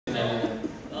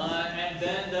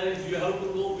there is you have to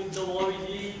go with the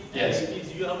YG. Yes.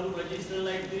 You have to register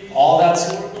like this. All that's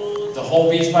the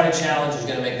whole Beachbody Challenge is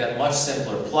going to make that much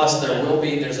simpler. Plus,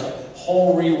 there's a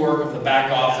whole rework of the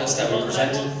back office that we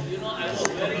presented. You know, I was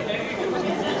very negative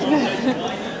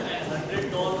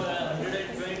 $120,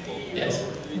 120. Yes.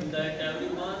 With that every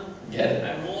month. Get it.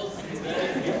 I was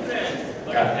very different,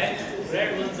 but thanks to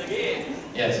Brad once again.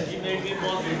 Yes. He made me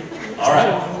positive. All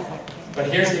right.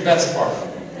 But here's the best part.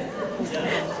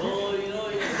 Yeah. So you know.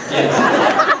 Yes.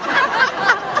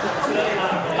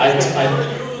 I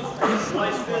use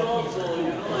my skill also. You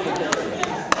know.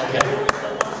 Okay.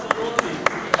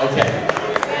 Okay.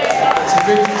 It's a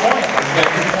good point.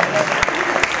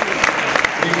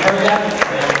 You've heard that?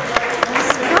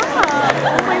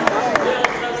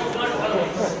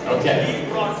 Okay.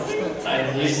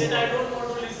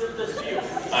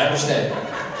 I understand.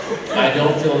 I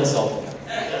don't feel insulted.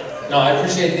 No, I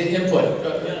appreciate the input.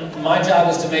 My job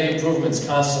is to make improvements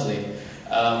constantly.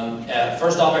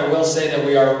 First off, I will say that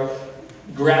we are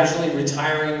gradually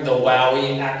retiring the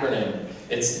WOWY acronym.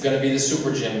 It's going to be the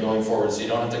Super Gym going forward, so you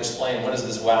don't have to explain what is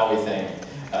this WOWY thing.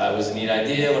 It was a neat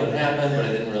idea when it happened, but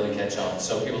it didn't really catch on,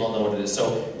 so people don't know what it is.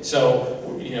 So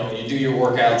you know, you do your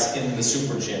workouts in the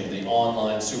Super Gym, the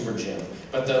online Super Gym.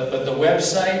 But the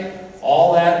website,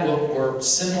 all that, we're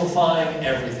simplifying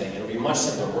everything. It'll be much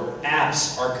simpler.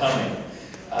 Apps are coming.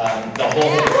 The whole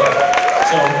thing.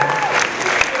 So,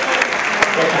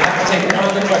 I have to take one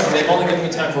other question. They've only given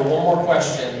me time for one more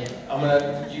question.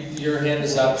 Your hand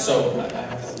is up, so I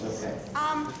have to, okay.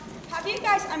 Have you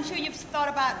guys, I'm sure you've thought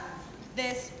about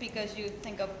this because you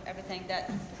think of everything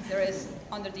that there is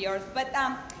under the earth, but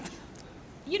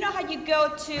you know how you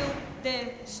go to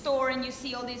the store and you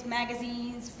see all these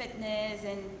magazines, fitness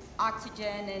and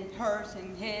Oxygen and hers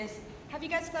and his. Have you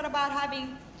guys thought about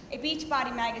having a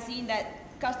Beachbody magazine that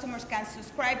customers can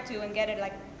subscribe to and get it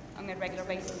like on a regular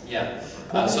basis? Yeah.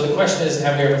 So the question is,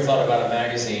 have you ever thought about a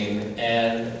magazine?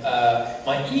 And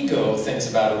my ego thinks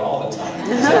about it all the time.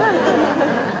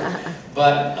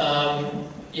 But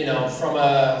you know, from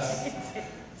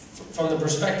the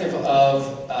perspective of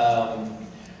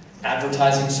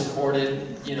advertising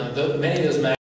supported, you know, many of those magazines